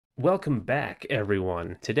Welcome back,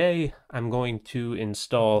 everyone. Today, I'm going to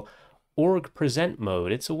install org present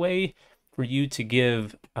mode. It's a way for you to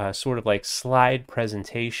give sort of like slide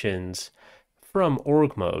presentations from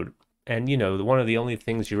org mode. And one of the only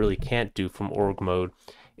things you really can't do from org mode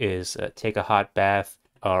is take a hot bath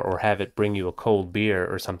or have it bring you a cold beer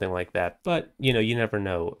or something like that. But you never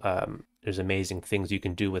know. There's amazing things you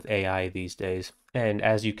can do with AI these days. And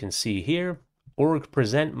as you can see here, org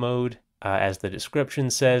present mode, as the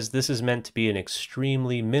description says, this is meant to be an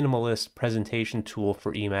extremely minimalist presentation tool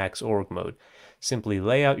for Emacs org mode. Simply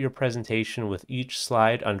lay out your presentation with each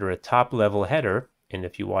slide under a top-level header, and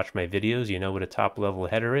if you watch my videos, you know what a top-level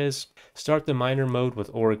header is. Start the minor mode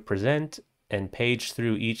with org present, and page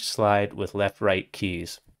through each slide with left-right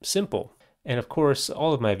keys. Simple. And of course,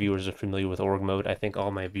 all of my viewers are familiar with org mode. I think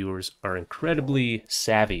all my viewers are incredibly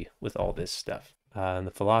savvy with all this stuff. And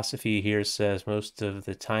the philosophy here says most of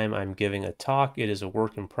the time I'm giving a talk, it is a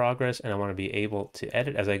work in progress, and I want to be able to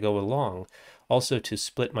edit as I go along. Also to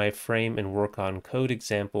split my frame and work on code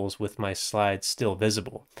examples with my slides still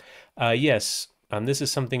visible. Yes, this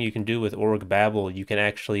is something you can do with org Babel. You can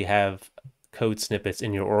actually have code snippets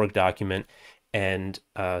in your org document and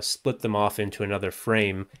split them off into another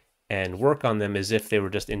frame and work on them as if they were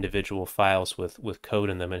just individual files with code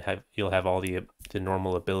in them, and you'll have all the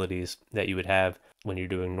normal abilities that you would have when you're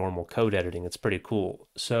doing normal code editing. It's pretty cool.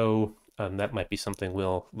 So that might be something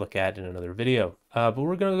we'll look at in another video. But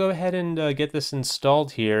we're going to go ahead and get this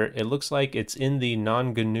installed here. It looks like it's in the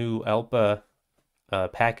non-GNU Alpa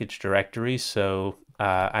package directory, so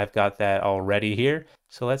I've got that all ready here.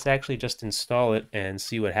 So let's actually just install it and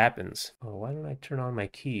see what happens. Oh, why don't I turn on my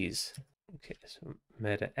keys? Okay, so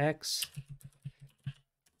meta X.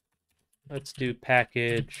 Let's do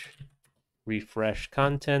package refresh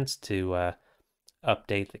contents to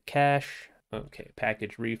update the cache. Okay,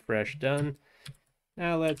 package refresh done.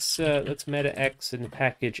 Now let's meta X and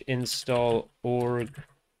package install org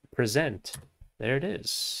present. There it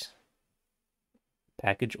is.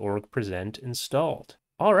 Package org present installed.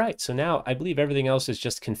 All right, so now I believe everything else is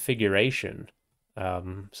just configuration.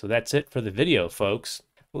 So that's it for the video, folks.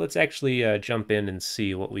 Well, let's actually jump in and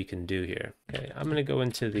see what we can do here. Okay, I'm going to go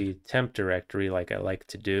into the temp directory like I like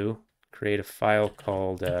to do. Create a file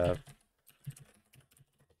called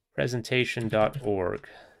presentation.org.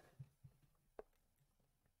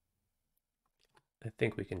 I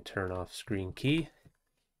think we can turn off screen key.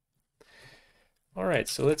 All right,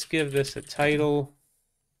 so let's give this a title.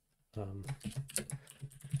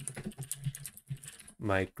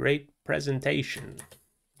 My great presentation.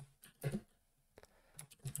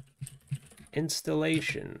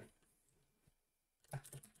 Installation.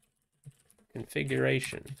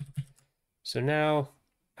 Configuration. So now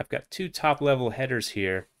I've got two top-level headers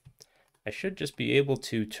here. I should just be able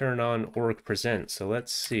to turn on org present. So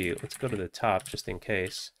let's see. Let's go to the top just in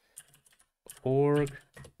case. Org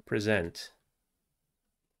present.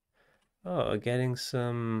 Oh, getting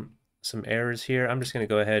some errors here. I'm just going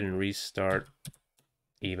to go ahead and restart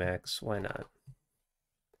Emacs. Why not?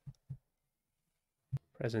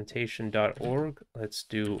 Presentation.org. Let's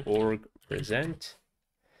do org present.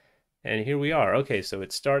 And here we are. Okay, so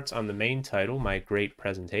it starts on the main title, my great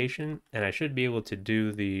presentation, and I should be able to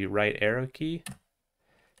do the right arrow key.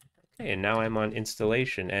 Okay, and now I'm on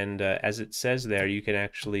installation, and as it says there, you can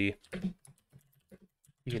actually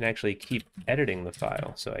keep editing the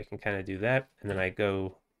file. So I can kind of do that, and then I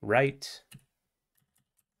go right.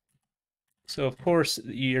 So of course,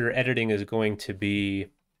 your editing is going to be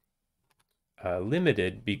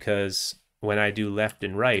limited because when I do left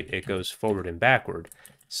and right, it goes forward and backward.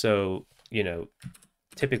 So,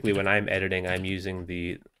 typically when I'm editing, I'm using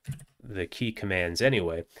the key commands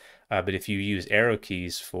anyway. But if you use arrow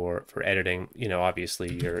keys for editing,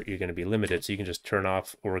 obviously you're going to be limited. So you can just turn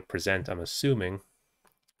off org present, I'm assuming.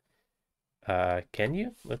 Can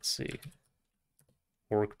you? Let's see.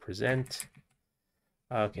 Org present.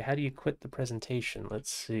 Okay, how do you quit the presentation?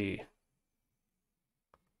 Let's see.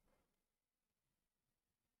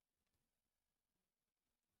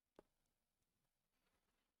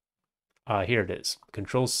 Here it is.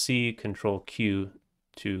 Control C, Control Q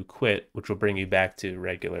to quit, which will bring you back to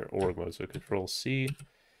regular org mode. So Control C,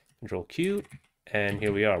 Control Q, and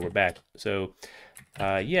here we are. We're back. So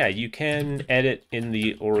yeah, you can edit in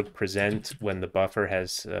the org present when the buffer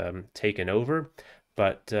has taken over,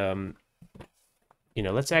 but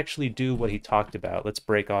let's actually do what he talked about. Let's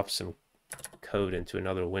break off some code into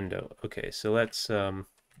another window. Okay, so let's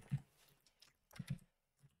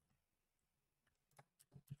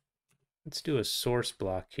do a source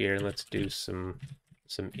block here, and let's do some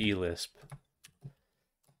elisp.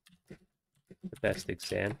 The best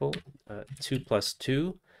example, 2 plus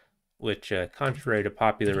 2. which contrary to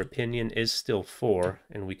popular opinion is still 4,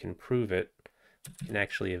 and we can prove it. We can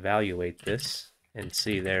actually evaluate this and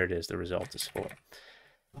see there it is, the result is 4.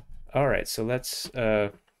 All right, so let's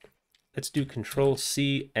do Control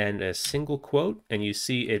C and a single quote, and you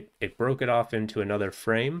see it broke it off into another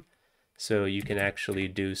frame, so you can actually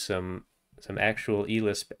do some actual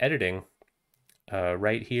eLisp editing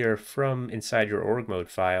right here from inside your org mode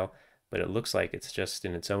file, but it looks like it's just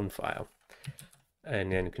in its own file.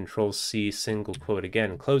 And then Control C single quote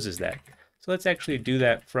again closes that. So let's actually do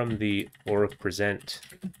that from the org present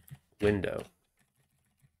window.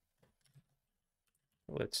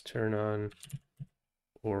 Let's turn on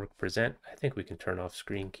org present. I think we can turn off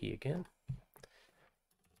screen key again.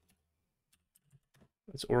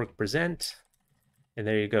 Let's org present, and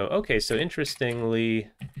there you go. Okay, so interestingly,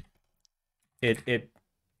 it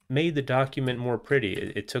made the document more pretty.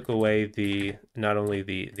 It took away the not only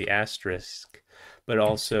the asterisk, but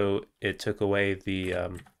also it took away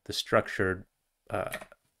the structured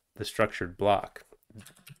block,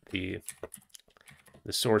 the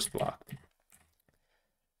source block.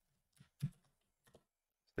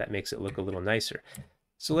 That makes it look a little nicer.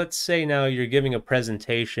 So let's say now you're giving a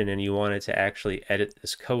presentation and you wanted to actually edit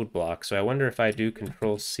this code block. So I wonder if I do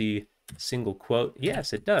Control C single quote.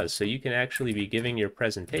 Yes, it does. So you can actually be giving your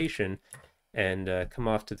presentation and come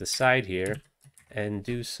off to the side here and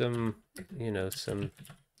do some, some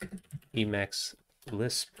Emacs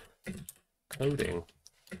Lisp coding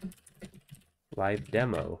live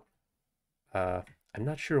demo. I'm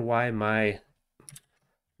not sure why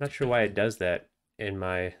it does that in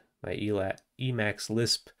my Emacs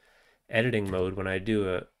Lisp editing mode. When I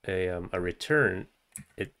do a return,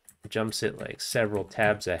 it jumps it like several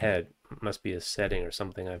tabs ahead. It must be a setting or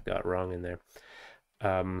something I've got wrong in there.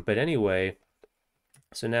 But anyway,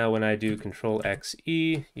 so now when I do Control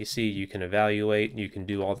XE, you see you can evaluate, you can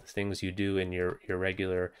do all the things you do in your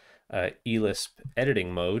regular eLisp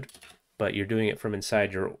editing mode, but you're doing it from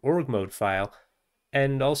inside your org mode file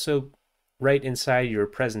and also right inside your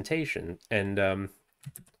presentation. And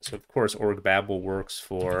so of course org babel works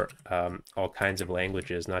for all kinds of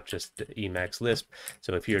languages, not just the Emacs Lisp.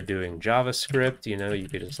 So if you're doing JavaScript, you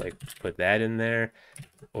could just like put that in there,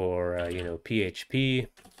 or PHP,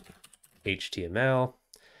 HTML.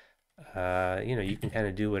 You can kind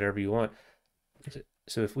of do whatever you want.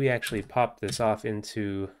 So if we actually pop this off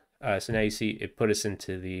into so now you see it put us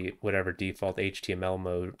into the whatever default HTML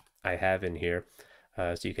mode I have in here.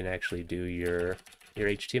 So you can actually do your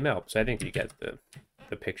HTML. So I think you get the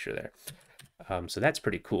picture there. So that's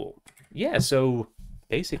pretty cool. Yeah, so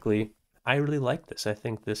basically I really like this. I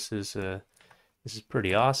think this is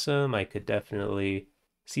pretty awesome. I could definitely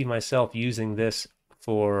see myself using this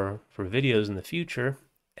for videos in the future.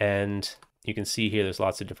 And you can see here there's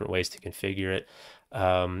lots of different ways to configure it.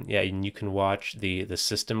 Yeah, and you can watch the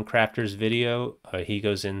System Crafters video. He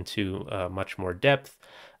goes into much more depth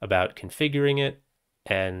about configuring it,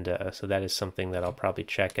 and so that is something that I'll probably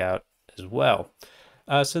check out as well.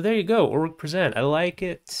 So there you go, org present. I like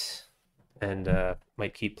it, and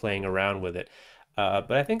might keep playing around with it.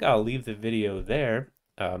 But I think I'll leave the video there.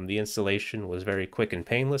 The installation was very quick and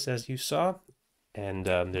painless, as you saw, and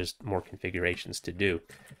there's more configurations to do.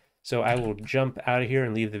 So I will jump out of here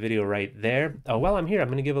and leave the video right there. While I'm here, I'm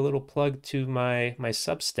going to give a little plug to my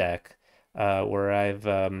Substack, where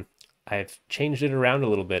I've changed it around a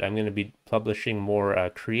little bit. I'm going to be publishing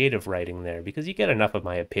more creative writing there, because you get enough of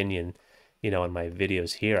my opinion, in my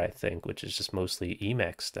videos here, I think, which is just mostly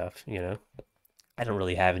Emacs stuff, I don't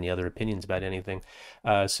really have any other opinions about anything.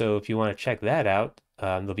 So if you want to check that out,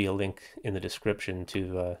 there'll be a link in the description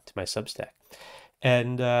to my Substack.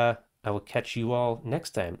 And I will catch you all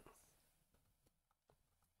next time.